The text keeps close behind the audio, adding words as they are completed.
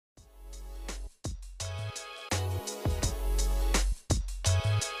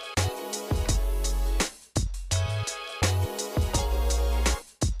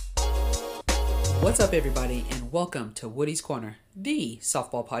What's up, everybody, and welcome to Woody's Corner, the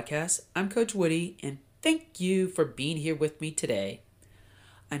softball podcast. I'm Coach Woody, and thank you for being here with me today.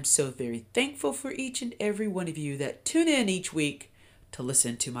 I'm so very thankful for each and every one of you that tune in each week to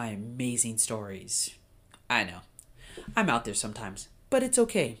listen to my amazing stories. I know, I'm out there sometimes, but it's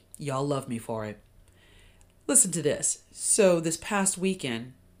okay. Y'all love me for it. Listen to this. So this past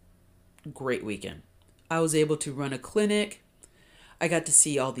weekend, great weekend, I was able to run a clinic. I got to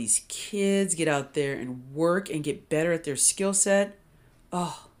see all these kids get out there and work and get better at their skill set.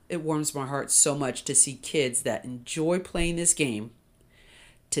 Oh, it warms my heart so much to see kids that enjoy playing this game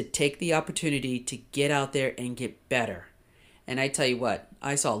to take the opportunity to get out there and get better. And I tell you what,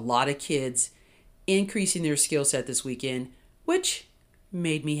 I saw a lot of kids increasing their skill set this weekend, which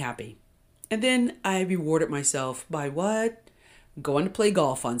made me happy. And then I rewarded myself by what? Going to play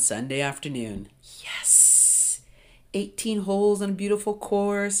golf on Sunday afternoon. Yes! 18 holes on a beautiful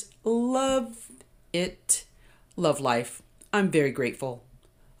course. Love it. Love life. I'm very grateful.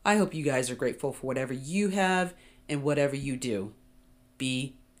 I hope you guys are grateful for whatever you have and whatever you do.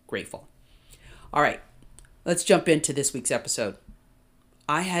 Be grateful. All right, let's jump into this week's episode.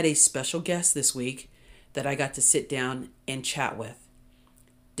 I had a special guest this week that I got to sit down and chat with.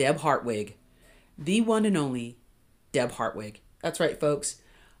 Deb Hartwig. The one and only Deb Hartwig. That's right, folks.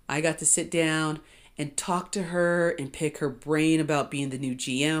 I got to sit down and talk to her and pick her brain about being the new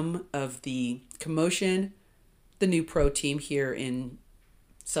GM of the Commotion, the new pro team here in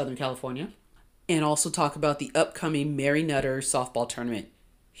Southern California, and also talk about the upcoming Mary Nutter softball tournament.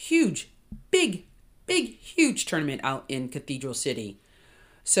 Huge, big, huge tournament out in Cathedral City.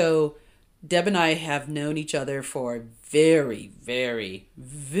 So Deb and I have known each other for a very, very,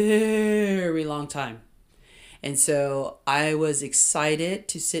 very long time. And so I was excited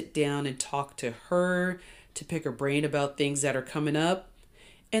to sit down and talk to her, to pick her brain about things that are coming up,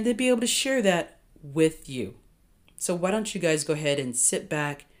 and then be able to share that with you. So why don't you guys go ahead and sit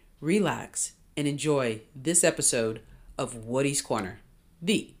back, relax, and enjoy this episode of Woody's Corner,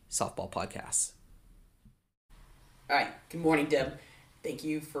 the softball podcast. All right. Good morning, Deb. Thank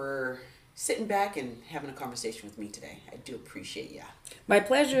you for sitting back and having a conversation with me today. I do appreciate you. My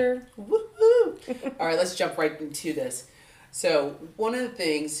pleasure. Woohoo! All right, let's jump right into this. So one of the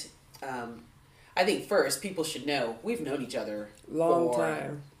things I think first people should know, we've known each other Long for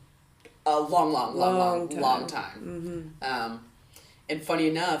time. a long time. Mm-hmm. And funny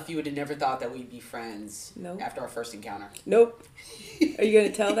enough, you would have never thought that we'd be friends Nope. after our first encounter. Nope. Are you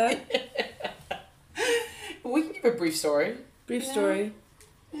going to tell that? We can give a brief story. Brief story.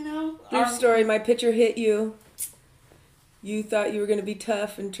 You know? Brief story. My pitcher hit you. You thought you were going to be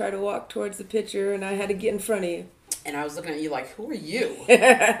tough and try to walk towards the pitcher, and I had to get in front of you. And I was looking at you like, who are you?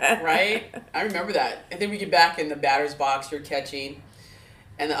 Right? I remember that. And then we get back in the batter's box, you're catching,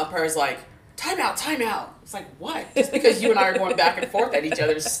 and the umpire's like, timeout. It's like, what? Just because you and I are going back and forth at each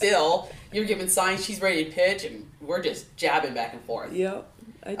other still, you're giving signs, she's ready to pitch, and we're just jabbing back and forth. Yep.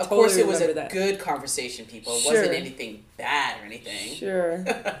 Of course, it was a good conversation, people. It wasn't anything bad or anything. Sure.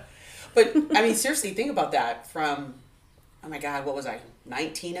 But, I mean, seriously, think about that from, oh my God, what was I,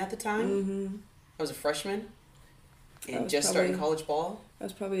 19 at the time? Mm-hmm. I was a freshman and just starting college ball. I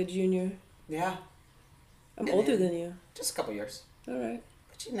was probably a junior. Yeah. I'm older than you. Just a couple years. All right.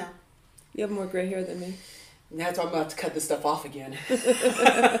 But you know. You have more gray hair than me. That's why I'm about to cut this stuff off again.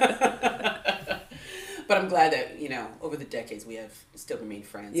 But I'm glad that, you know, over the decades we have still remained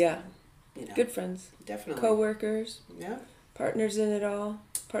friends. Yeah. And, you know, good friends. Definitely. Co-workers. Yeah. Partners in it all.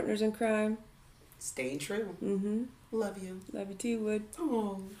 Partners in crime. Staying true. Mm-hmm. Love you. Love you too, Wood.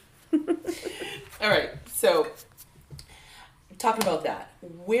 Oh. All right. So, talking about that,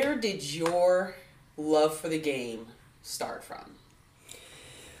 where did your love for the game start from?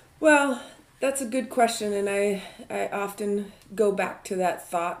 Well, that's a good question, and I often go back to that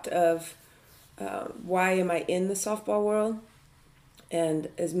thought of why am I in the softball world? And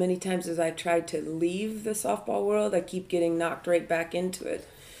as many times as I tried to leave the softball world, I keep getting knocked right back into it.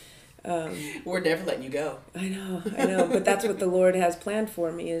 We're never letting you go. I know, but that's what the Lord has planned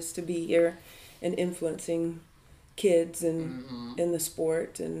for me, is to be here and influencing kids and in the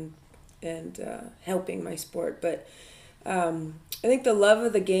sport and helping my sport. But I think the love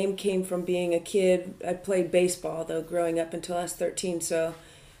of the game came from being a kid. I played baseball, though, growing up until I was 13, so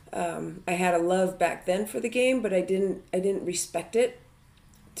I had a love back then for the game, but I didn't respect it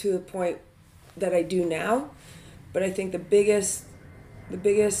to the point that I do now. But I think the biggest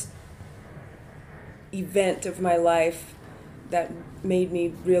event of my life that made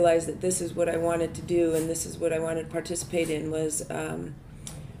me realize that this is what I wanted to do and this is what I wanted to participate in was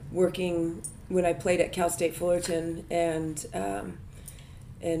working when I played at Cal State Fullerton and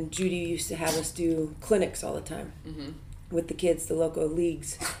and Judy used to have us do clinics all the time with the kids, the local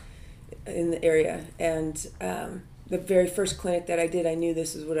leagues in the area. And the very first clinic that I did, I knew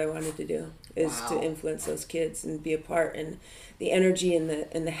this is what I wanted to do, is to influence those kids and be a part. And the energy and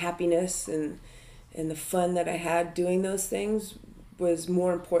the happiness and the fun that I had doing those things was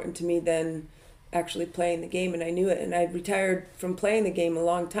more important to me than actually playing the game, and I knew it. And I retired from playing the game a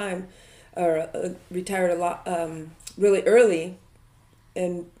long time, or retired a lot really early,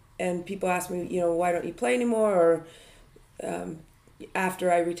 and people ask me, why don't you play anymore, or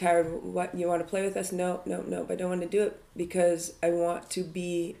after I retired, what, you want to play with us? No, I don't want to do it because I want to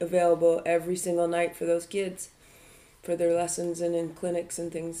be available every single night for those kids, for their lessons and in clinics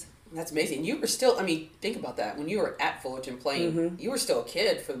and things. That's amazing. You were still, think about that. When you were at Fullerton playing, you were still a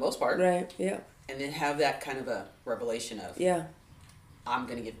kid for the most part. Right, yeah. And then have that kind of a revelation of, yeah, I'm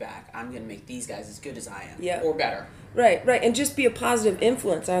going to get back. I'm going to make these guys as good as I am. Yeah. Or better. Right. And just be a positive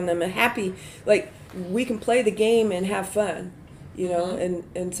influence on them, and happy, like, we can play the game and have fun,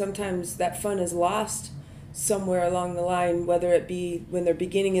 and sometimes that fun is lost somewhere along the line, whether it be when they're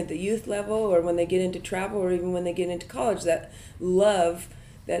beginning at the youth level or when they get into travel or even when they get into college. That love,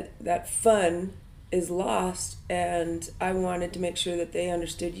 that fun is lost, and I wanted to make sure that they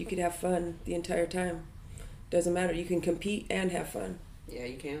understood you could have fun the entire time. Doesn't matter. You can compete and have fun. Yeah,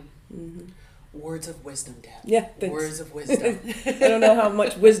 you can. Mm-hmm. Words of wisdom, Dad. Yeah, thanks. Words of wisdom. I don't know how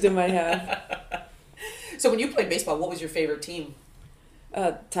much wisdom I have. So when you played baseball, what was your favorite team?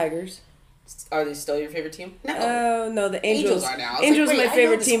 Tigers. Are they still your favorite team? No. No, the Angels. Angels are now. Angels are my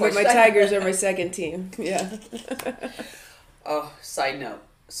favorite team, but my Tigers are my second team. Yeah. Oh, side note.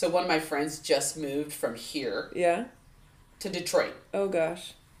 So one of my friends just moved from here. Yeah. To Detroit. Oh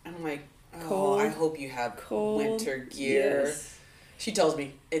gosh. I'm like, cold, I hope you have cold winter gear. Yes. She tells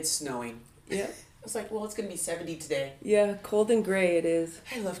me it's snowing. Yeah. I was like, well, it's going to be 70 today. Yeah, cold and gray it is.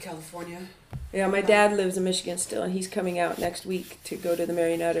 I love California. Yeah, my dad lives in Michigan still, and he's coming out next week to go to the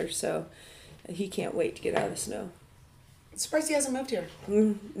Marionetters, so he can't wait to get out of the snow. I'm surprised he hasn't moved here.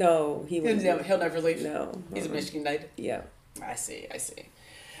 No, he won't. He'll never leave? No. He's a Michiganite? Yeah. I see.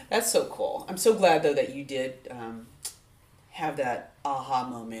 That's so cool. I'm so glad, though, that you did have that aha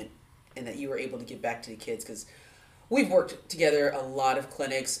moment and that you were able to give back to the kids, because we've worked together a lot of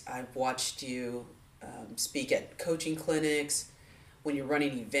clinics. I've watched you speak at coaching clinics, when you're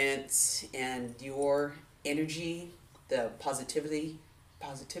running events, and your energy, the positivity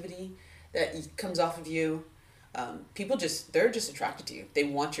that comes off of you, people they're just attracted to you. They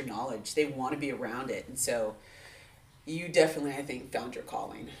want your knowledge. They want to be around it. And so you definitely, I think, found your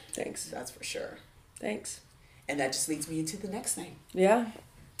calling. Thanks. That's for sure. Thanks. And that just leads me into the next thing. Yeah.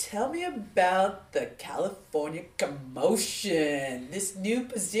 Tell me about the California Commotion, this new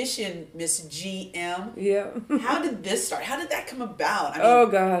position, Miss GM. Yeah. How did this start? How did that come about? Oh,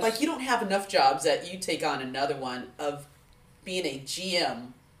 gosh. Like, you don't have enough jobs that you take on another one of being a GM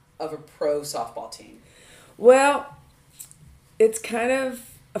of a pro softball team. Well, it's kind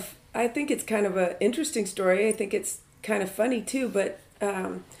of, I think it's kind of an interesting story. I think it's kind of funny too, but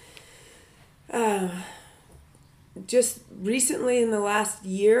just recently in the last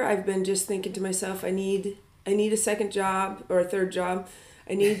year, I've been just thinking to myself, I need a second job or a third job.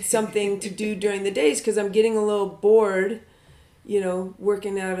 I need something to do during the days, because I'm getting a little bored,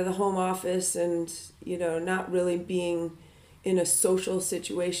 working out of the home office and, not really being in a social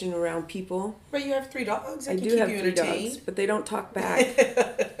situation around people. But you have 3 dogs. I do have 3 dogs, but they don't talk back.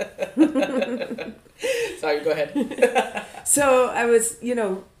 Sorry, go ahead. So I was,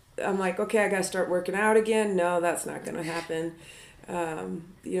 I'm like, okay, I got to start working out again. No, that's not going to happen.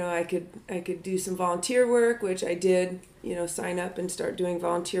 I could do some volunteer work, which I did, sign up and start doing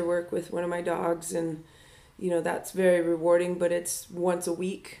volunteer work with one of my dogs. And, that's very rewarding, but it's once a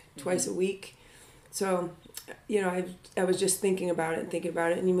week, twice a week. So, I was just thinking about it.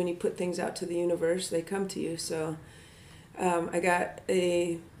 And when you put things out to the universe, they come to you. So I got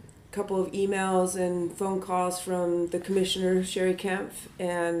a couple of emails and phone calls from the commissioner, Sherry Kempf,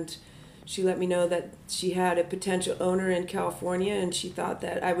 and she let me know that she had a potential owner in California, and she thought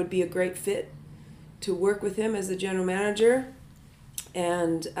that I would be a great fit to work with him as the general manager.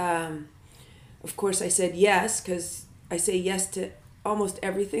 And of course I said yes, because I say yes to almost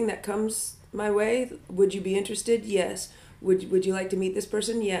everything that comes my way. Would you be interested? Yes. Would you like to meet this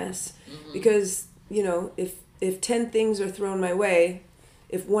person? Yes. Mm-hmm. Because, if 10 things are thrown my way,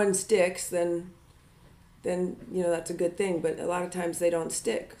 if one sticks, then that's a good thing. But a lot of times they don't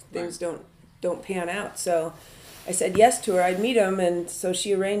stick. Things don't pan out. So I said yes to her. I'd meet him, and so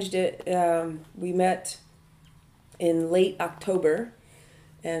she arranged it. We met in late October,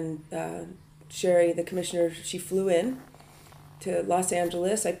 and Sherry, the commissioner, she flew in, to Los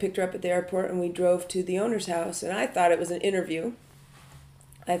Angeles. I picked her up at the airport and we drove to the owner's house. And I thought it was an interview.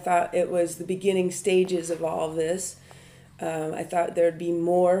 I thought it was the beginning stages of all of this. I thought there'd be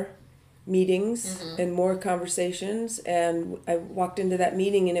more meetings and more conversations. And I walked into that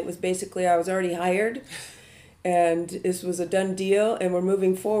meeting and it was basically I was already hired. And this was a done deal and we're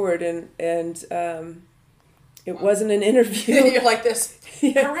moving forward. And it wasn't an interview. You're like this.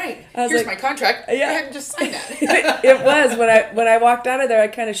 Yeah. All right. Here's like, my contract. Yeah. I hadn't just signed that. It was when I walked out of there. I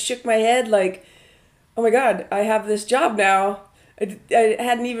kind of shook my head like, "Oh my God, I have this job now." I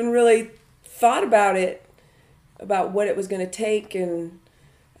hadn't even really thought about it, about what it was going to take and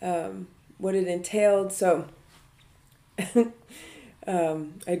what it entailed. So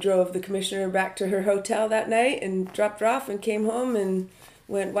I drove the commissioner back to her hotel that night and dropped her off and came home and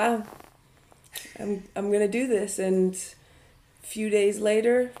went, "Wow, I'm going to do this." And a few days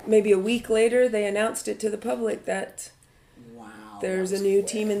later, maybe a week later, they announced it to the public that there's a new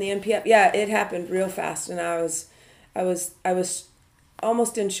team in the NPF. Yeah, it happened real fast, and I was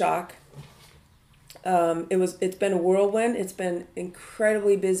almost in shock. It's been a whirlwind. It's been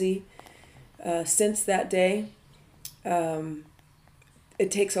incredibly busy since that day. It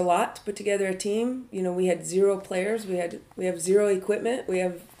takes a lot to put together a team. You know, we had 0 players. We have 0 equipment.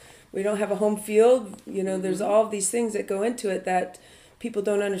 We don't have a home field. You know, there's all of these things that go into it that people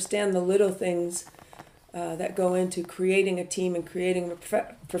don't understand, the little things that go into creating a team and creating a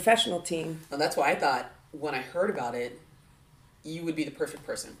professional team. Well, that's why I thought when I heard about it, you would be the perfect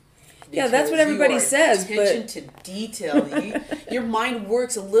person. Yeah, that's what everybody says. Attention to detail. Your mind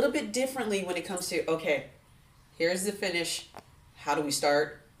works a little bit differently when it comes to, okay, here's the finish. How do we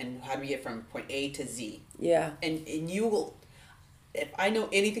start? And how do we get from point A to Z? Yeah. And you will, if I know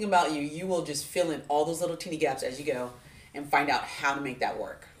anything about you, you will just fill in all those little teeny gaps as you go and find out how to make that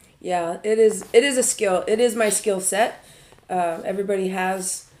work. Yeah, it is a skill. It is my skill set. Everybody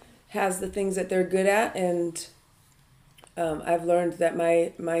has the things that they're good at, and I've learned that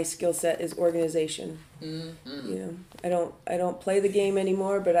my skill set is organization. Mm-hmm. You know, I don't play the game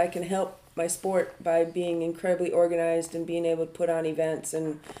anymore, but I can help my sport by being incredibly organized and being able to put on events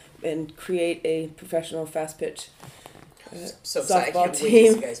and create a professional fast pitch softball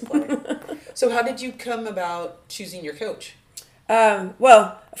team. You guys play. So how did you come about choosing your coach?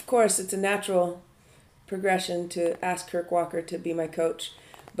 Well, of course, it's a natural progression to ask Kirk Walker to be my coach.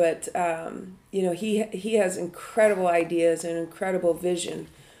 But, you know, he has incredible ideas and incredible vision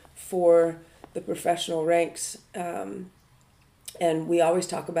for the professional ranks. And we always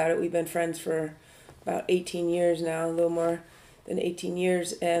talk about it. We've been friends for about 18 years now, a little more than 18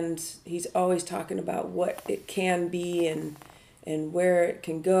 years. And he's always talking about what it can be and where it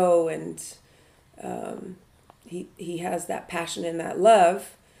can go. And he has that passion and that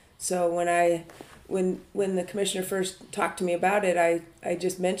love. So when the commissioner first talked to me about it, I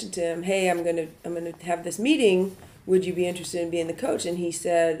just mentioned to him, "Hey, I'm gonna have this meeting. Would you be interested in being the coach?" And he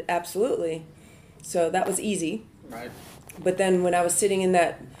said, "Absolutely." So that was easy. Right. But then when I was sitting in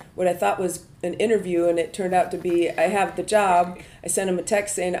that, what I thought was an interview, and it turned out to be, I have the job, I sent him a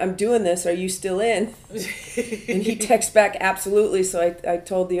text saying, "I'm doing this. Are you still in?" And he texted back, "Absolutely." So I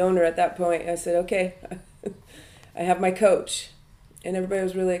told the owner at that point, I said, "Okay, I have my coach." And everybody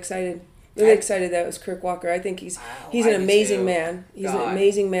was really excited. Really excited that it was Kirk Walker. I think he's an amazing man. He's an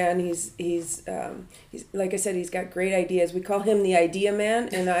amazing man. He's like I said, he's got great ideas. We call him the idea man,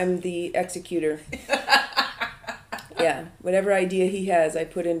 and I'm the executor. Yeah, whatever idea he has, I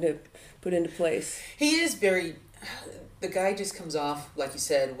put into place. He is the guy just comes off, like you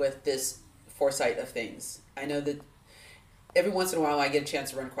said, with this foresight of things. I know that every once in a while I get a chance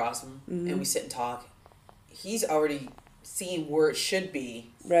to run across him, and we sit and talk. He's already seen where it should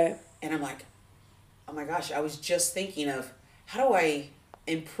be. Right. And I'm like, oh my gosh, I was just thinking of how do I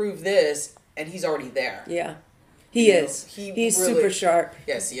improve this? And he's already there. Yeah. He's really, super sharp.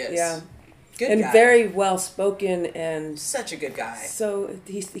 Yes, he is. Yeah. Good and guy. Very well spoken and such a good guy. So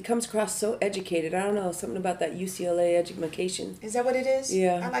he comes across so educated. I don't know, something about that UCLA education. Is that what it is?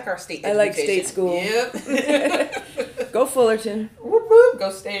 Yeah. I like our state education. I like state school. Yep. Go Fullerton. Whoop whoop.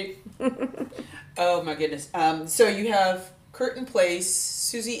 Go state. Oh my goodness. So you have Curtin Place.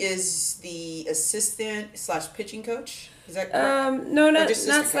 Susie is the assistant / pitching coach. Is that correct? No, not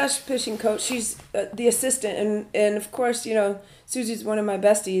 / pitching coach. She's the assistant, and of course, you know, Susie's one of my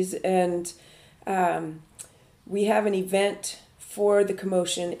besties, and we have an event for the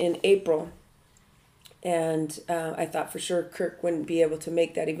commotion in April, and I thought for sure Kirk wouldn't be able to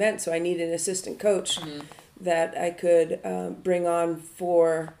make that event, so I needed an assistant coach that I could bring on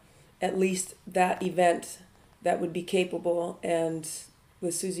for at least that event that would be capable. And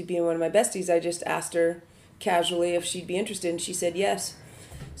with Susie being one of my besties, I just asked her casually if she'd be interested, and she said yes.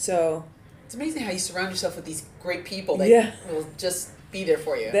 So it's amazing how you surround yourself with these great people that will just be there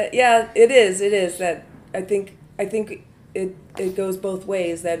for you. It is that I think it goes both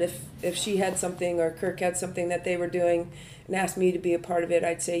ways. That if she had something or Kirk had something that they were doing and asked me to be a part of it,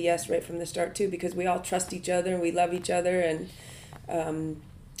 I'd say yes right from the start too, because we all trust each other and we love each other, and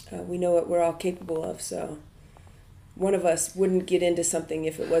we know what we're all capable of. So one of us wouldn't get into something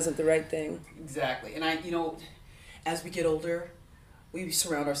if it wasn't the right thing. Exactly. And as we get older, we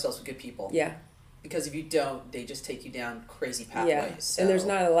surround ourselves with good people. Yeah. Because if you don't, they just take you down crazy pathways. Yeah. So. And there's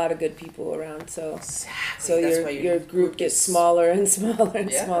not a lot of good people around, so exactly. So your group gets smaller and smaller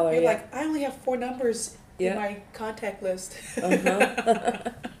and smaller. You're like, I only have 4 numbers in my contact list.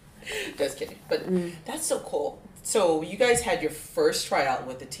 Just kidding. But that's so cool. So you guys had your first tryout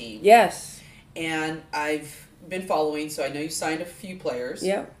with the team. Yes. And I've been following, so I know you signed a few players.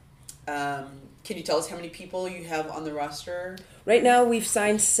 Yeah. Can you tell us how many people you have on the roster? Right now we've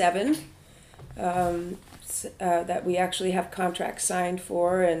signed 7 that we actually have contracts signed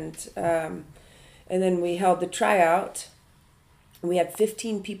for, and then we held the tryout. We had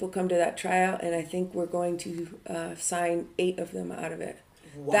 15 people come to that tryout, and I think we're going to sign 8 of them out of it.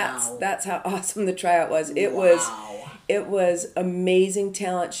 Wow. That's how awesome the tryout was. It was amazing.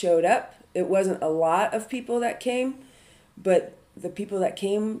 Talent showed up. It wasn't a lot of people that came, but the people that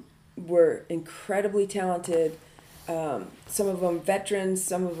came were incredibly talented. Some of them veterans,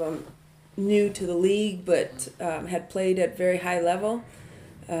 some of them new to the league, but had played at very high level.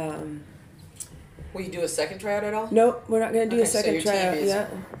 Will you do a second tryout at all? Nope, we're not going to do a second tryout. Team is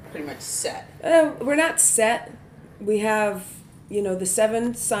pretty much set. We're not set. We have, the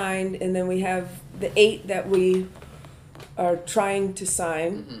 7 signed, and then we have the 8 that we are trying to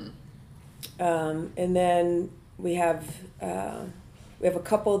sign. And then we have a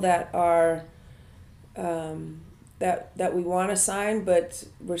couple that are that we want to sign, but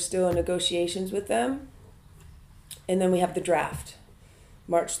we're still in negotiations with them. And then we have the draft.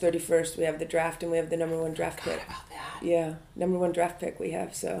 March 31st, we have the draft, and we have the number 1 draft pick. About that. Yeah, number 1 draft pick we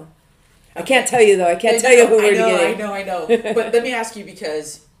have. So I can't tell you though. I can't tell you who we're getting. I know. But let me ask you,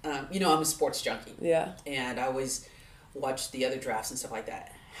 because I'm a sports junkie. Yeah. And I always watch the other drafts and stuff like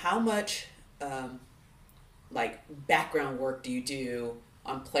that. How much background work do you do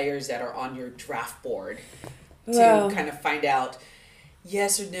on players that are on your draft board to kind of find out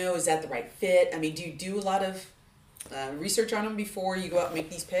yes or no, is that the right fit? I mean, do you do a lot of research on them before you go out and make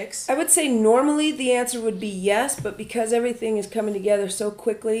these picks? I would say normally the answer would be yes, but because everything is coming together so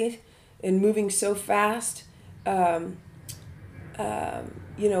quickly and moving so fast, we'll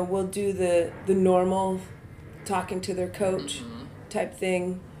do the normal talking to their coach type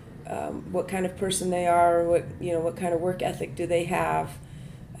thing. What kind of person they are, what kind of work ethic do they have,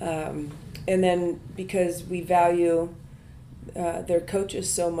 and then because we value their coaches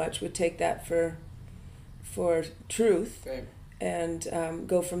so much, we take that for truth, right. And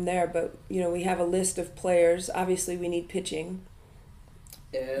go from there. But we have a list of players. Obviously, we need pitching.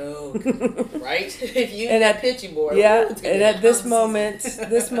 Oh, right. If you need that pitching board, yeah. And at this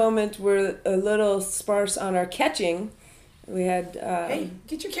moment, we're a little sparse on our catching. We had. Hey,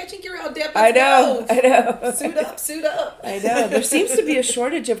 get your catching gear out, Deb. I know. Suit up. I know. There seems to be a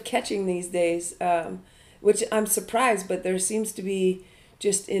shortage of catching these days, which I'm surprised, but there seems to be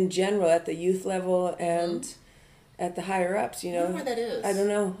just in general at the youth level and at the higher ups. I wonder why that is. I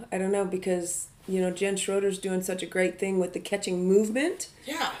don't know because Jen Schroeder's doing such a great thing with the catching movement.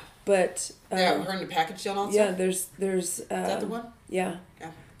 Yeah. But her in the package deal also. Yeah, there's. Is that the one? Yeah.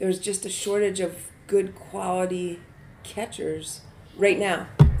 There's just a shortage of good quality catchers right now.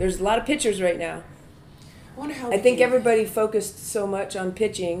 There's a lot of pitchers right now. I wonder how. I think everybody focused so much on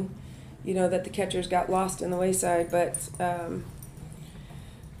pitching, that the catchers got lost in the wayside. But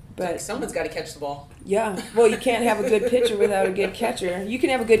someone's got to catch the ball. Yeah. Well, you can't have a good pitcher without a good catcher. You can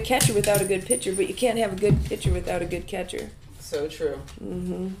have a good catcher without a good pitcher, but you can't have a good pitcher without a good catcher. So true.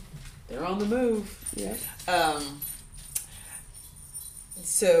 They're on the move. Yeah.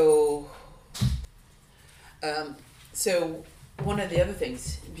 So one of the other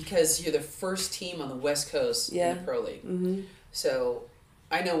things, because you're the first team on the West Coast in the Pro League. So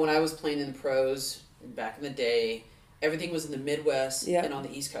I know when I was playing in the pros back in the day, everything was in the Midwest and on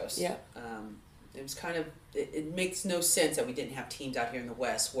the East Coast. Yeah. It was kind of, it makes no sense that we didn't have teams out here in the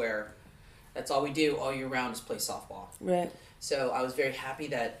West where that's all we do all year round is play softball. Right. So I was very happy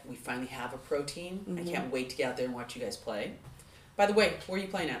that we finally have a pro team. I can't wait to get out there and watch you guys play. By the way, where are you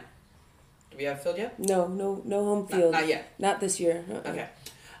playing at? Do we have a field yet? No home field. Not yet. Not this year. Okay.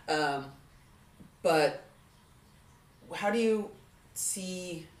 But how do you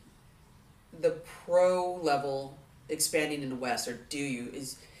see the pro level expanding in the West, or do you?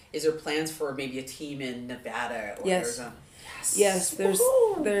 Is there plans for maybe a team in Nevada or Yes. Arizona? Yes,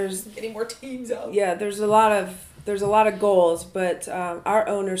 there's getting more teams out. Yeah, there's a lot of goals, but our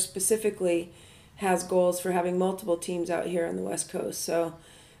owner specifically has goals for having multiple teams out here on the West Coast. So,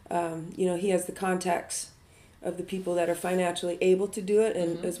 he has the contacts of the people that are financially able to do it,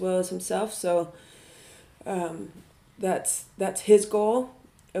 and as well as himself. So, that's his goal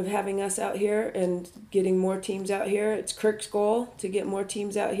of having us out here and getting more teams out here. It's Kirk's goal to get more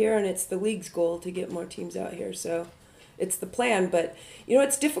teams out here, and it's the league's goal to get more teams out here. So, it's the plan. But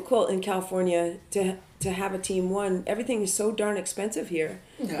it's difficult in California to have a team. One, everything is so darn expensive here,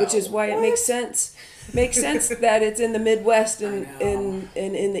 which is why it makes sense that it's in the Midwest and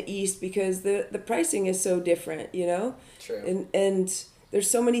in the East, because the pricing is so different. True. And there's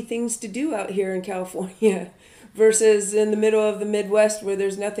so many things to do out here in California versus in the middle of the Midwest, where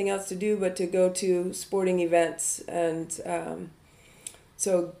there's nothing else to do but to go to sporting events. And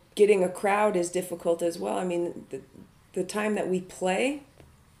so getting a crowd is difficult as well. I mean, the time that we play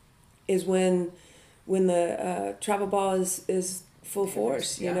is when the travel ball is full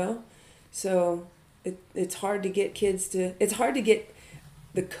force, So it's hard to get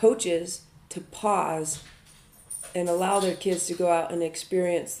the coaches to pause and allow their kids to go out and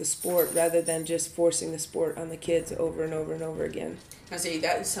experience the sport, rather than just forcing the sport on the kids over and over and over again. I see,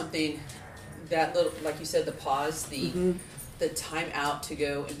 that is something, that little, like you said, the pause, the time out to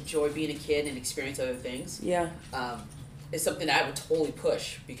go enjoy being a kid and experience other things. Yeah. Is something that I would totally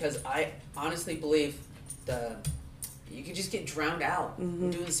push, because I honestly believe you can just get drowned out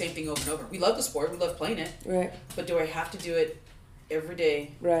doing the same thing over and over. We love the sport, we love playing it, right? But do I have to do it every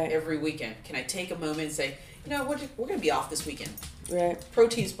day, right? Every weekend? Can I take a moment and say, we're going to be off this weekend, right? Pro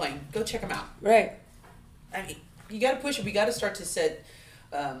team's playing, go check them out, right? I mean, you got to push it. We got to start to set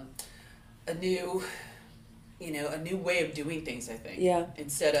a new way of doing things. I think. Yeah.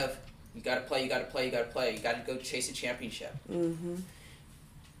 Instead of you got to play, you got to play, you got to play, you got to go chase a championship. Mm-hmm.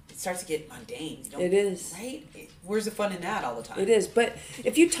 It starts to get mundane. It is. Right? Where's the fun in that all the time? It is. But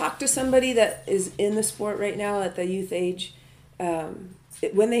if you talk to somebody that is in the sport right now at the youth age,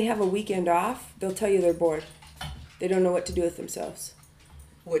 when they have a weekend off, they'll tell you they're bored. They don't know what to do with themselves.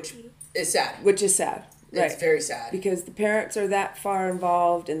 Which is sad. Right. It's very sad. Because the parents are that far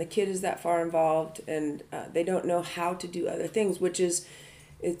involved and the kid is that far involved, and they don't know how to do other things, which is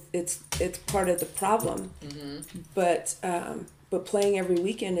it's part of the problem. Mm-hmm. But playing every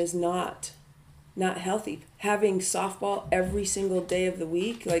weekend is not healthy. Having softball every single day of the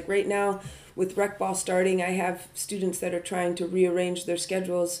week, like right now with rec ball starting, I have students that are trying to rearrange their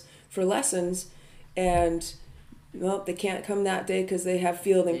schedules for lessons, and they can't come that day because they have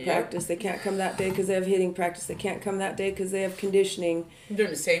fielding practice. They can't come that day because they have hitting practice. They can't come that day because they have conditioning. I'm doing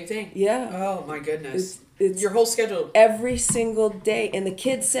the same thing. Yeah. Oh my goodness. It's your whole schedule. Every single day. And the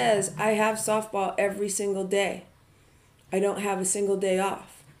kid says, I have softball every single day. I don't have a single day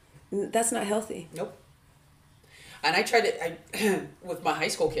off. That's not healthy. Nope. And I tried it with my high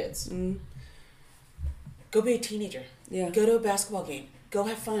school kids. Mm. Go be a teenager. Yeah. Go to a basketball game. Go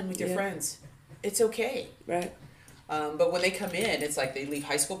have fun with your friends. It's okay. Right. But when they come in, it's like they leave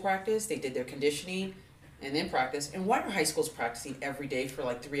high school practice, they did their conditioning, and then practice. And why are high schools practicing every day for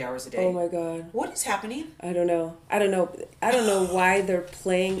like 3 hours a day? Oh my God. What is happening? I don't know why they're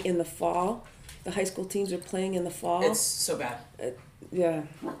playing in the fall. The high school teams are playing in the fall. It's so bad. Yeah.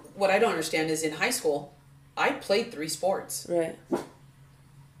 What I don't understand is in high school, I played 3 sports. Right.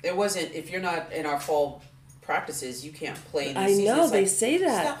 It wasn't, if you're not in our fall practices, you can't play in the season. I know, they say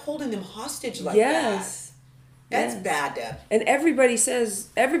that. Stop holding them hostage like that. That's bad, Deb. And everybody says,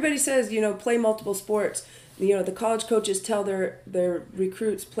 play multiple sports. The college coaches tell their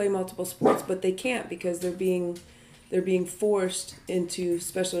recruits play multiple sports, but they can't because they're being forced into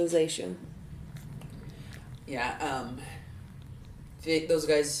specialization. Yeah, those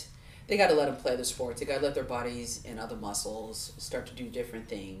guys, they got to let them play the sports. They got to let their bodies and other muscles start to do different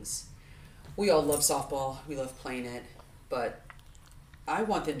things. We all love softball. We love playing it, but I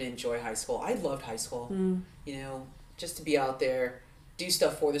want them to enjoy high school. I loved high school. Mm. Just to be out there, do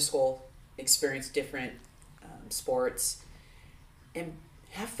stuff for the school, experience different sports, and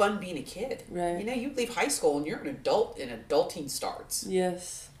have fun being a kid. Right. You leave high school and you're an adult, and adulting starts.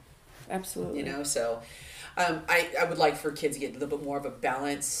 Yes, absolutely. So I would like for kids to get a little bit more of a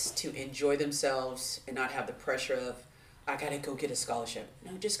balance, to enjoy themselves and not have the pressure of, I got to go get a scholarship.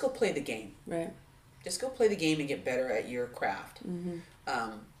 No, just go play the game. Right. Just go play the game and get better at your craft. Mm-hmm.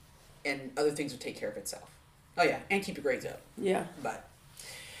 And other things will take care of itself. Oh, yeah, and keep your grades up. Yeah. But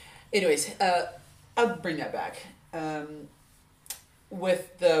anyways, I'll bring that back.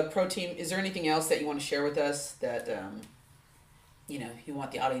 with the pro team, is there anything else that you want to share with us that you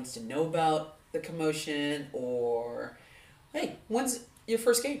want the audience to know about the commotion, or hey, when's your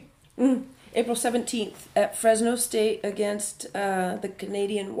first game? April 17th at Fresno State against the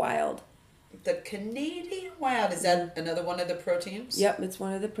Canadian Wild. The Canadian Wild, is that another one of the pro teams? Yep, it's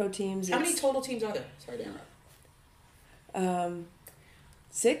one of the pro teams. How many total teams are there? Sorry to interrupt.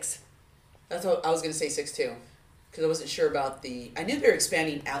 6. That's what I was going to say, 6 too. Because I wasn't sure about I knew they were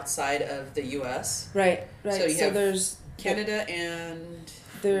expanding outside of the U.S. Right. So there's Canada and...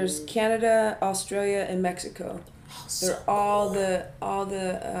 There's Canada, Australia, and Mexico. They're all the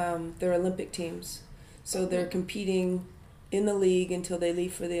they're Olympic teams. So they're competing in the league until they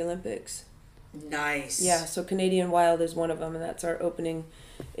leave for the Olympics. Nice. Yeah, so Canadian Wild is one of them, and that's our opening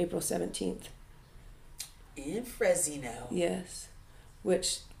April 17th. In Fresno. Yes.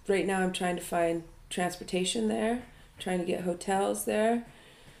 Which right now I'm trying to find transportation there, trying to get hotels there.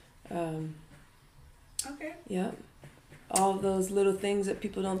 Okay. Yeah. All of those little things that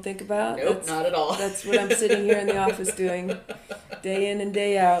people don't think about. Nope, not at all. That's what I'm sitting here in the office doing, day in and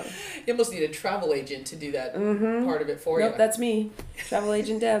day out. You almost need a travel agent to do that part of it for you. Nope, that's me. Travel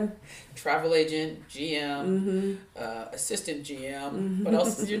agent Deb. Travel agent, GM, assistant GM. What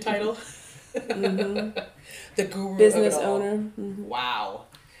else is your title? The guru Business of it all. owner. Wow.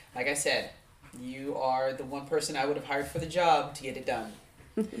 Like I said, you are the one person I would have hired for the job to get it done.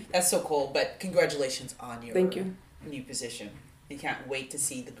 That's so cool, but congratulations on your Thank you. New position. You can't wait to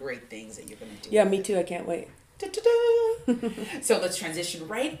see the great things that you're going to do. Yeah, me too. I can't wait. So let's transition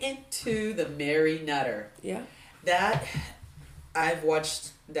right into the Mary Nutter. Yeah. That, I've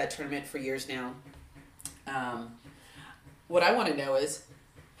watched that tournament for years now. What I want to know is,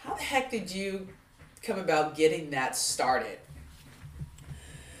 how the heck did you come about getting that started?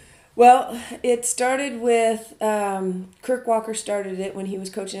 Well, it started with Kirk Walker started it when he was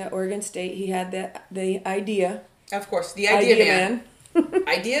coaching at Oregon State. He had the idea. Of course, the idea man. man.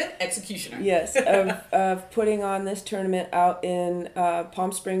 Idea, executioner. Yes, of putting on this tournament out in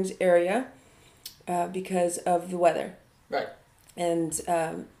Palm Springs area because of the weather. Right. And,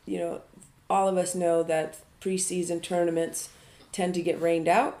 all of us know that preseason tournaments tend to get rained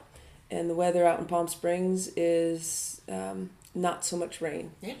out, and the weather out in Palm Springs is not so much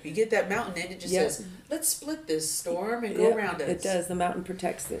rain. Yeah, you get that mountain and it just says, let's split this storm and go around us. It does. The mountain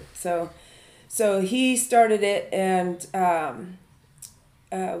protects it. So he started it, and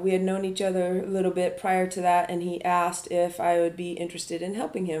we had known each other a little bit prior to that, and he asked if I would be interested in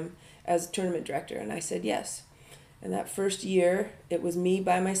helping him as tournament director, and I said yes. And that first year, it was me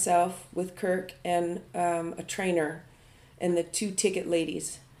by myself with Kirk and a trainer and the 2 ticket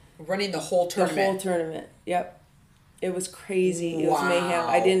ladies. Running the whole tournament. The whole tournament, yep. It was crazy. It was mayhem.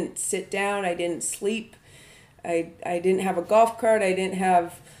 I didn't sit down. I didn't sleep. I didn't have a golf cart.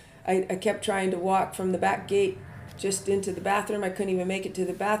 I kept trying to walk from the back gate just into the bathroom. I couldn't even make it to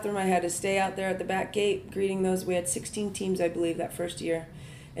the bathroom. I had to stay out there at the back gate greeting those. We had 16 teams, I believe, that first year.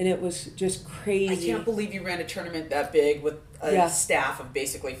 And it was just crazy. I can't believe you ran a tournament that big with a staff of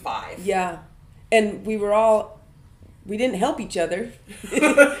basically 5. Yeah. And we didn't help each other.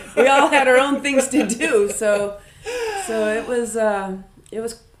 We all had our own things to do. So it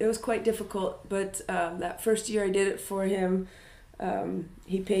was quite difficult. But that first year I did it for him.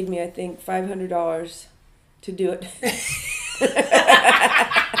 He paid me, I think, $500 to do it.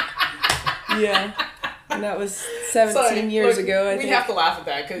 Yeah. And that was 17 years ago, I think. We have to laugh at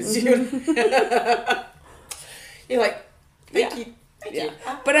that because you're like, thank you. Thank you.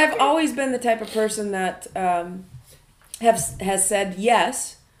 But I've always been the type of person that has said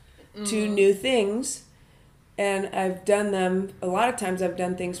yes to new things, and I've done them, a lot of times I've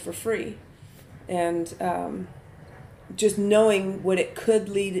done things for free. And just knowing what it could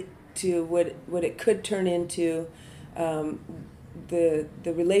lead to, what it could turn into, the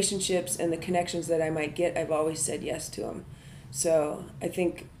relationships and the connections that I might get, I've always said yes to them. So I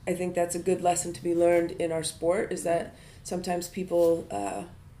think that's a good lesson to be learned in our sport, is that sometimes people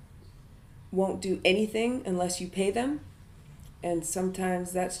won't do anything unless you pay them, and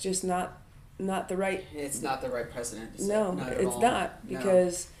sometimes that's just not the right. It's not the right precedent. No, it's not,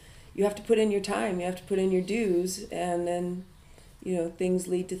 because you have to put in your time, you have to put in your dues, and then things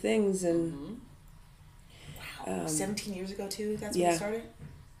lead to things. And wow, 17 years ago too. That's when it started.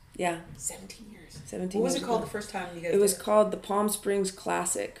 Yeah. 17 years. 17. What was it called the first time you guys? It was called the Palm Springs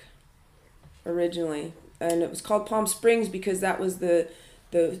Classic. Originally, and it was called Palm Springs because that was the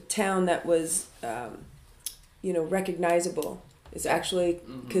town that was, recognizable. It's actually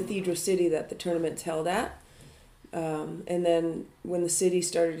Cathedral City that the tournament's held at. And then when the city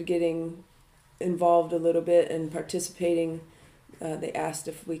started getting involved a little bit and participating, they asked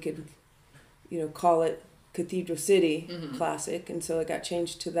if we could, call it Cathedral City Classic, and so it got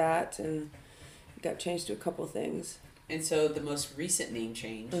changed to that, and it got changed to a couple things. And so the most recent name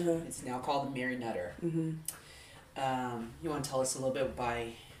change, it's now called the Mary Nutter. You want to tell us a little bit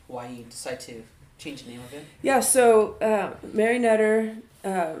why you decided to change the name of it? Yeah, so Mary Nutter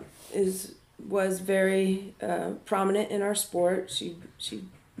was very prominent in our sport. She'd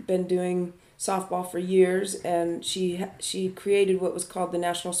been doing softball for years, and she created what was called the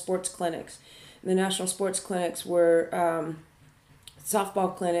National Sports Clinics. The National Sports Clinics were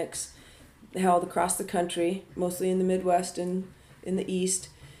softball clinics held across the country, mostly in the Midwest and in the East,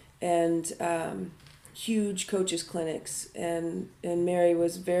 and huge coaches clinics. And Mary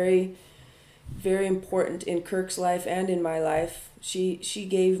was very, very important in Kirk's life and in my life. She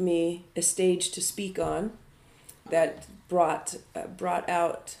gave me a stage to speak on that brought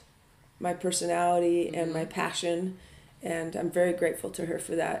out my personality and my passion, and I'm very grateful to her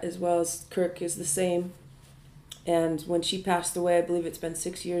for that, as well as Kirk is the same. And when she passed away, I believe it's been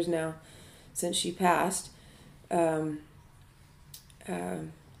 6 years now since she passed, Kirk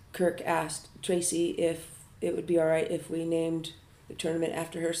asked Tracy if it would be all right if we named the tournament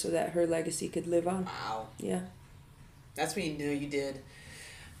after her so that her legacy could live on. Wow. Yeah. That's when you knew you did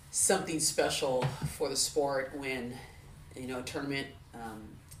something special for the sport when, a tournament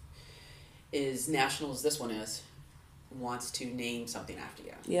is national as this one is, wants to name something after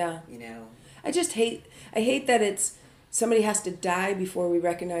you. Yeah. I hate that it's somebody has to die before we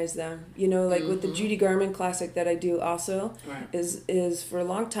recognize them. With the Judy Garman Classic that I do also, right. is for a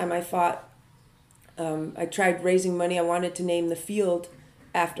long time I fought, I tried raising money. I wanted to name the field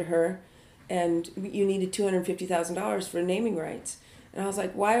after her, and you needed $250,000 for naming rights. And I was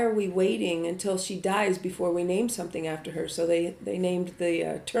like, why are we waiting until she dies before we name something after her? So they named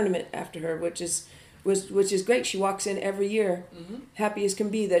the tournament after her, which is great. She walks in every year, happy as can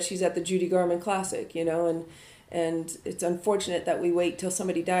be that she's at the Judy Garman Classic, and it's unfortunate that we wait till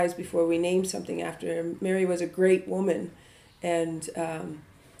somebody dies before we name something after her. Mary was a great woman, and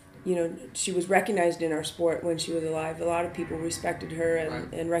she was recognized in our sport when she was alive. A lot of people respected her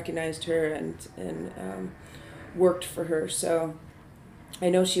and recognized her and worked for her. So I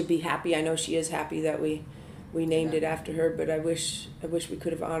know she'll be happy. I know she is happy that we named it after her, but I wish we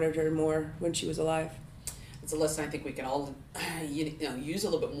could have honored her more when she was alive. It's a lesson I think we can all use a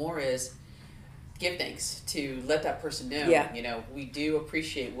little bit more is give thanks, to let that person know. Yeah. We do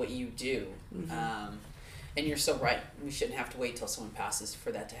appreciate what you do. And you're so right. We shouldn't have to wait till someone passes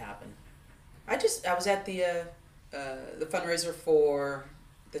for that to happen. I was at the fundraiser for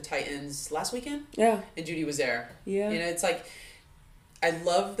the Titans last weekend. Yeah. And Judy was there. Yeah. It's like, I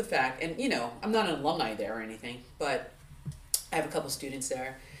love the fact, and I'm not an alumni there or anything, but I have a couple students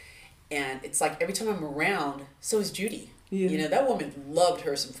there, and it's like every time I'm around, so is Judy. Yeah. That woman loved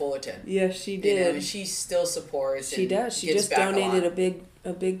her some Fullerton. Yes, she did. And she still supports. She does. She just donated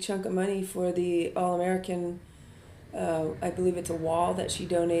a big chunk of money for the All-American. I believe it's a wall that she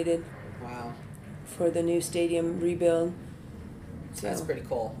donated. Wow. For the new stadium rebuild. So, that's pretty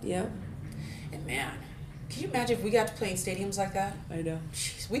cool. Yeah. And man, can you imagine if we got to play in stadiums like that? I know.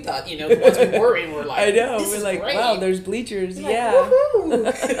 Jeez, we thought, the ones we were in were like, I know. This we're is like, great. Wow, there's bleachers. You're yeah. Like,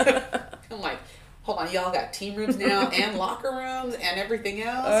 woohoo! I'm like, hold on, y'all got team rooms now and locker rooms and everything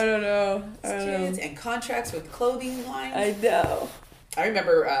else. I don't know. Kids and contracts with clothing lines. I know. I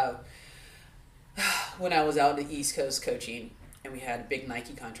remember when I was out at the East Coast coaching, and we had a big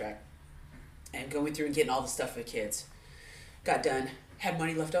Nike contract, and going through and getting all the stuff for the kids. Got done, had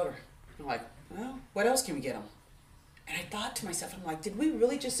money left over. I'm like, well, what else can we get them? And I thought to myself, I'm like, did we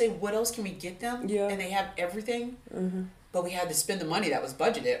really just say, what else can we get them? Yeah. And they have everything? But we had to spend the money that was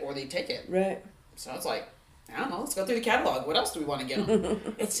budgeted, or they take it. Right. So I was like, I don't know, let's go through the catalog. What else do we want to get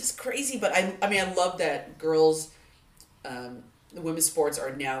them? It's just crazy. But I love that girls, the women's sports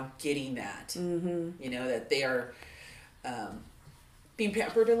are now getting that. That they are being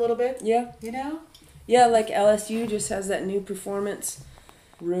pampered a little bit. Yeah. Yeah, like LSU just has that new performance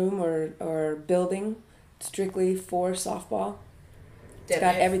room or building strictly for softball. It's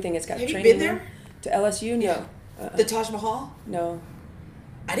got everything. It's got have training. You been there? To LSU? No. Yeah. The Taj Mahal? No.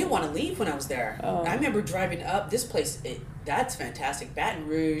 I didn't want to leave when I was there. Oh. I remember driving up this place. That's fantastic. Baton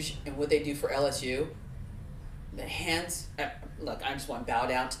Rouge and what they do for LSU. The hands, look, I just want to bow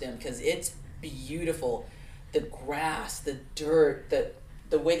down to them because it's beautiful. The grass, the dirt,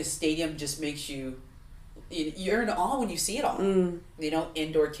 the way the stadium just makes you, you're in awe when you see it all.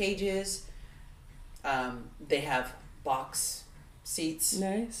 Indoor cages. They have box seats.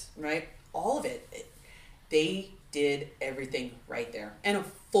 Nice. Right? All of it. They did everything right there. And a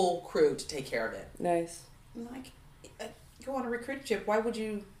full crew to take care of it. Nice. I'm like, go on a recruiting trip, why would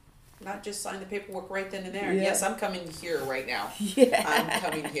you not just sign the paperwork right then and there? Yeah. Yes, I'm coming here right now. Yeah. I'm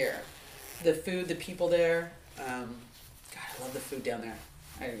coming here. The food, the people there. God, I love the food down there.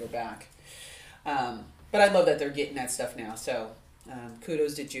 I gotta go back. But I love that they're getting that stuff now. So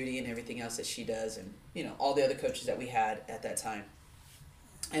kudos to Judy and everything else that she does, and all the other coaches that we had at that time.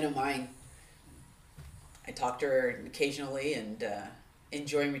 I know mine. I talk to her occasionally and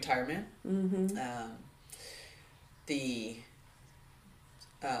enjoying retirement. Mm-hmm.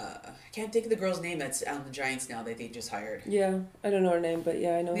 I can't think of the girl's name that's on the Giants now that they just hired. Yeah, I don't know her name, but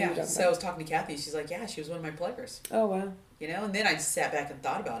yeah, I know who you're talking so I was talking to Kathy. She's like, yeah, she was one of my players. Oh, wow. And then I just sat back and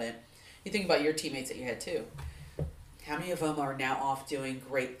thought about it. You think about your teammates that you had too. How many of them are now off doing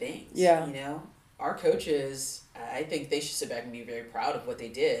great things? Yeah. Our coaches, I think they should sit back and be very proud of what they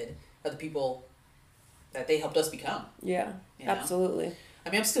did, of the people that they helped us become. Yeah, absolutely. I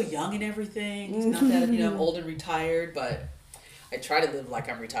mean, I'm still young and everything. It's not that, I'm old and retired, but I try to live like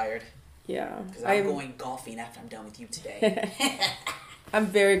I'm retired. Yeah. Because I'm going golfing after I'm done with you today. I'm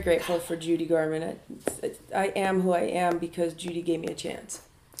very grateful for Judy Garman. I am who I am because Judy gave me a chance.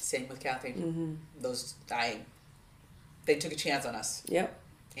 Same with Kathy. Mm-hmm. They took a chance on us. Yep.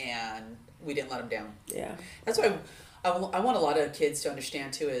 And we didn't let them down. Yeah. That's why I want a lot of kids to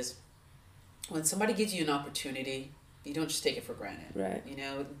understand too is when somebody gives you an opportunity, you don't just take it for granted. Right.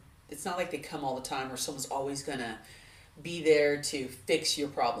 It's not like they come all the time where someone's always going to be there to fix your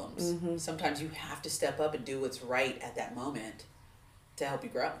problems. Mm-hmm. Sometimes you have to step up and do what's right at that moment to help you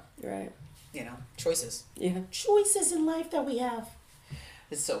grow. Right. Choices. Yeah. Choices in life that we have.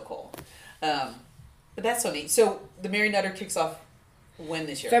 It's so cool. But that's so neat. So the Mary Nutter kicks off when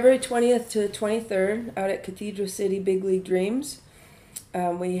this year? February 20th to 23rd out at Cathedral City Big League Dreams.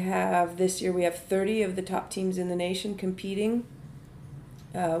 This year we have 30 of the top teams in the nation competing.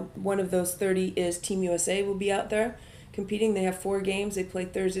 One of those 30 is Team USA will be out there competing. They have 4 games. They play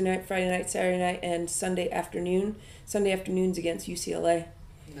Thursday night, Friday night, Saturday night, and Sunday afternoon. Sunday afternoon's against UCLA.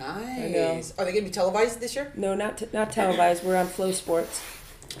 Nice. Are they going to be televised this year? No, not televised. We're on Flow Sports.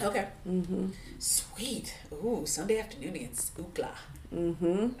 Okay. Mm-hmm. Sweet. Ooh, Sunday afternoon against UCLA.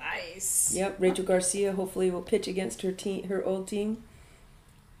 Mm-hmm. Nice. Yep. Rachel Garcia hopefully will pitch against her old team.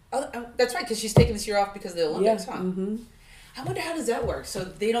 Oh, that's right, because she's taking this year off because of the Olympics, huh? Mm-hmm. I wonder how does that work? So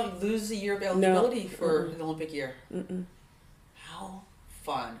they don't lose a year of eligibility for the Olympic year? Mm-mm. How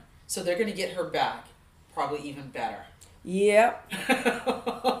fun. So they're going to get her back, probably even better. Yep.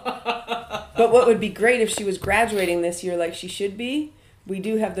 But what would be great if she was graduating this year like she should be, we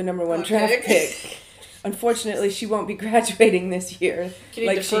do have the number 1 draft pick. Unfortunately, she won't be graduating this year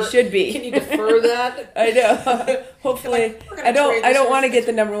like she should be. Can you defer that? I know. Hopefully, I don't want to get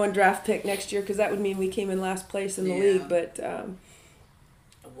the number 1 draft pick next year because that would mean we came in last place in the league. But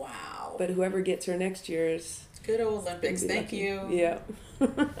wow. But whoever gets her next year is good old Olympics. Thank you. Yeah.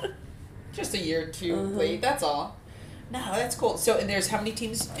 Just a year or two late. That's all. No, that's cool. So, and there's how many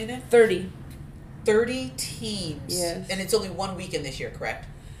teams in it? 30. 30 teams. Yes. And it's only one weekend this year, correct?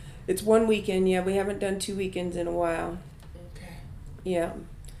 It's one weekend. Yeah, we haven't done 2 weekends in a while. Okay. Yeah.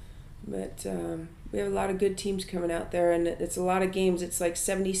 But we have a lot of good teams coming out there, and it's a lot of games. It's like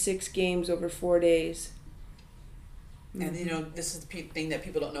 76 games over 4 days. And this is the thing that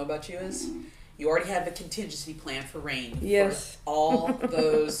people don't know about you is you already have a contingency plan for rain. Yes. For all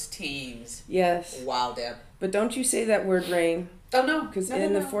those teams. Yes. Wow, Deb. But don't you say that word rain. Oh, no. Because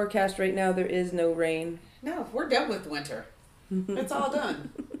in the forecast right now, there is no rain. No, we're done with winter. It's all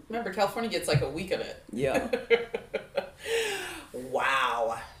done. Remember, California gets like a week of it. Yeah.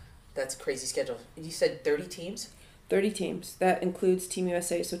 Wow. That's a crazy schedule. You said 30 teams? 30 teams. That includes Team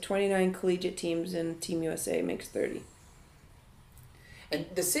USA. So 29 collegiate teams and Team USA makes 30. And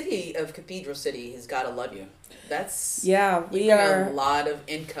the city of Cathedral City has got to love you. We are a lot of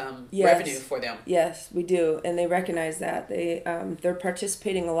income revenue for them. Yes, we do, and they recognize that. They're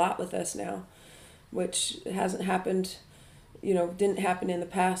participating a lot with us now, which hasn't happened. Didn't happen in the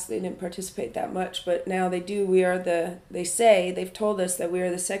past. They didn't participate that much, but now they do. They've told us that we are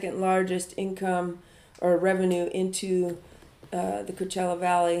the second largest income or revenue into the Coachella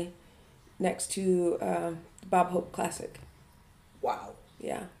Valley, next to the Bob Hope Classic. Wow.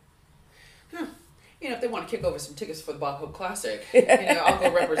 Yeah. Huh. If they want to kick over some tickets for the Bob Hope Classic, I'll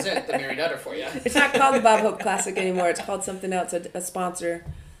go represent the Mary Nutter for you. It's not called the Bob Hope Classic anymore. It's called something else, a sponsor.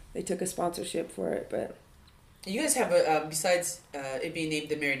 They took a sponsorship for it, but... You guys have, besides it being named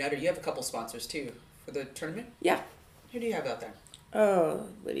the Mary Nutter, you have a couple sponsors, too, for the tournament? Yeah. Who do you have out there? Oh,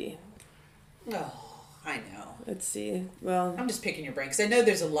 Liddy. Oh, I know. Let's see. Well... I'm just picking your brain, because I know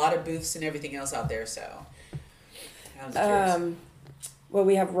there's a lot of booths and everything else out there, so... I was curious. well,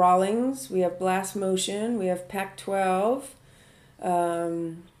 we have Rawlings, we have Blast Motion, we have Pac-12,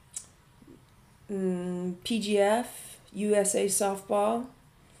 PGF, USA Softball,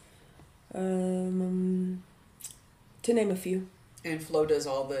 to name a few. And Flow does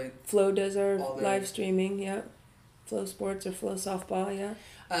all the... Flow does our live streaming, yeah. Flow Sports or Flow Softball, yeah.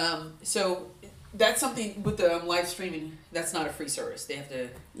 So that's something with the live streaming, that's not a free service. They have to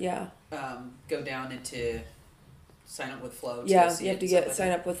go down into sign up with Flow. Yeah, you have to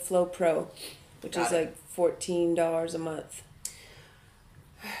sign up with Flow Pro, which is like $14 a month.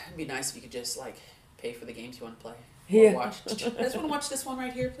 It'd be nice if you could just like pay for the games you want to play. Yeah. Watch. I just want to watch this one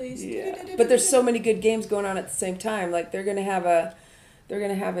right here, please. Yeah. But there's so many good games going on at the same time. Like they're gonna have a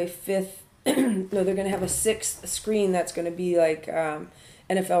fifth no, they're gonna have a sixth screen that's gonna be like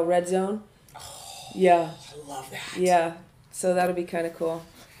NFL Red Zone. Oh, yeah. I love that. Yeah. So that'll be kind of cool.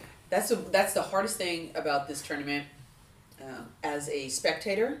 That's the hardest thing about this tournament. As a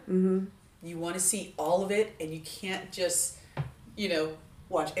spectator, you want to see all of it, and you can't just,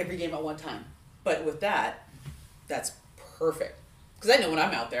 watch every game at one time. But with that, that's perfect. Because I know when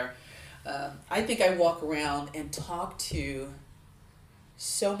I'm out there, I think I walk around and talk to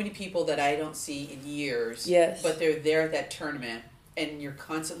so many people that I don't see in years. Yes. But they're there at that tournament, and you're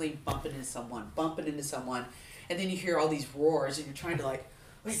constantly bumping into someone, and then you hear all these roars, and you're trying to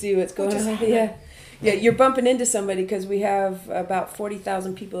see what's going on. Yeah, you're bumping into somebody because we have about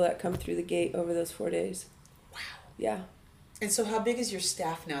 40,000 people that come through the gate over those 4 days. Wow. Yeah. And so how big is your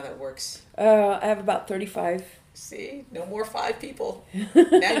staff now that works? I have about 35. See? No more 5 people.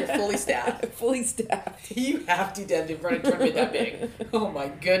 Now you're fully staffed. Fully staffed. You have to run a tournament that big. Oh my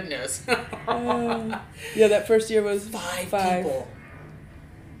goodness. Yeah, that first year was 5 people.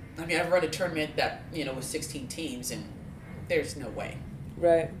 I mean, I've run a tournament that, was 16 teams, and there's no way.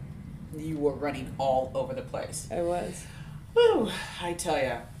 Right. You were running all over the place. I was. Woo, I tell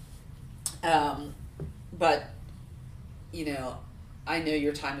you. But, I know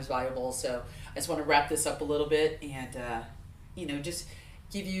your time is valuable, so I just want to wrap this up a little bit and, just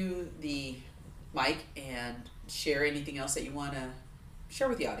give you the mic and share anything else that you want to share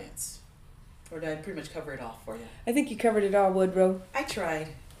with the audience. Or did I pretty much cover it all for you? I think you covered it all, Woodrow. I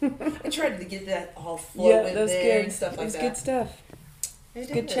tried. I tried to get that all flow in there and stuff like that. It was good stuff. It's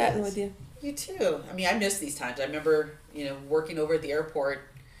good chatting with you. You too. I mean, I miss these times. I remember, working over at the airport.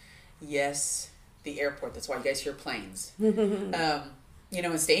 Yes, the airport. That's why you guys hear planes. And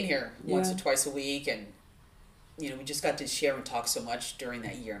staying here once or twice a week. And, we just got to share and talk so much during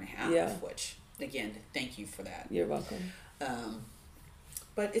that year and a half, which, again, thank you for that. You're welcome.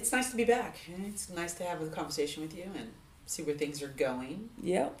 But it's nice to be back. It's nice to have a conversation with you and see where things are going.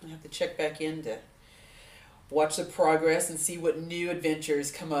 Yeah. I have to check back in to watch the progress and see what new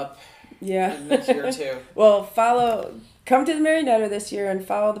adventures come up in the next year or two. Well, come to the Marionetta this year and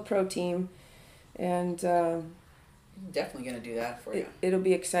follow the pro team. And I'm definitely going to do that for you. It'll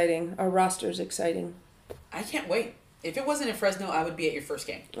be exciting. Our roster's exciting. I can't wait. If it wasn't in Fresno, I would be at your first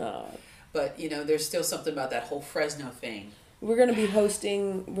game. But, there's still something about that whole Fresno thing. We're going to be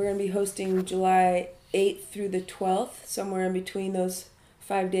hosting July 8th through the 12th, somewhere in between those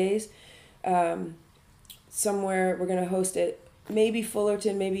 5 days. Somewhere we're going to host it, maybe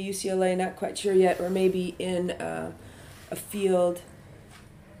Fullerton, maybe UCLA, not quite sure yet, or maybe in a field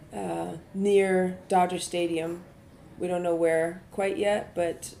near Dodger Stadium. We don't know where quite yet,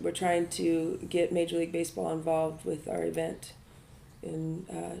 but we're trying to get Major League Baseball involved with our event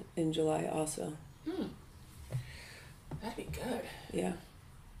in July also. That'd be good. Yeah.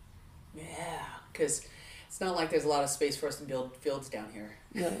 Yeah, because it's not like there's a lot of space for us to build fields down here.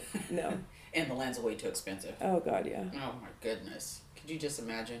 No. And the land's way too expensive. Oh, God, yeah. Oh, my goodness. Could you just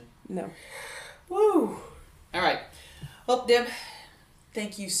imagine? No. Woo! All right. Well, Deb,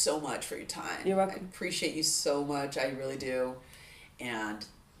 thank you so much for your time. You're welcome. I appreciate you so much. I really do. And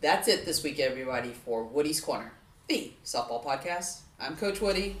that's it this week, everybody, for Woody's Corner, the softball podcast. I'm Coach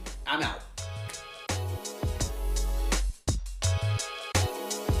Woody. I'm out.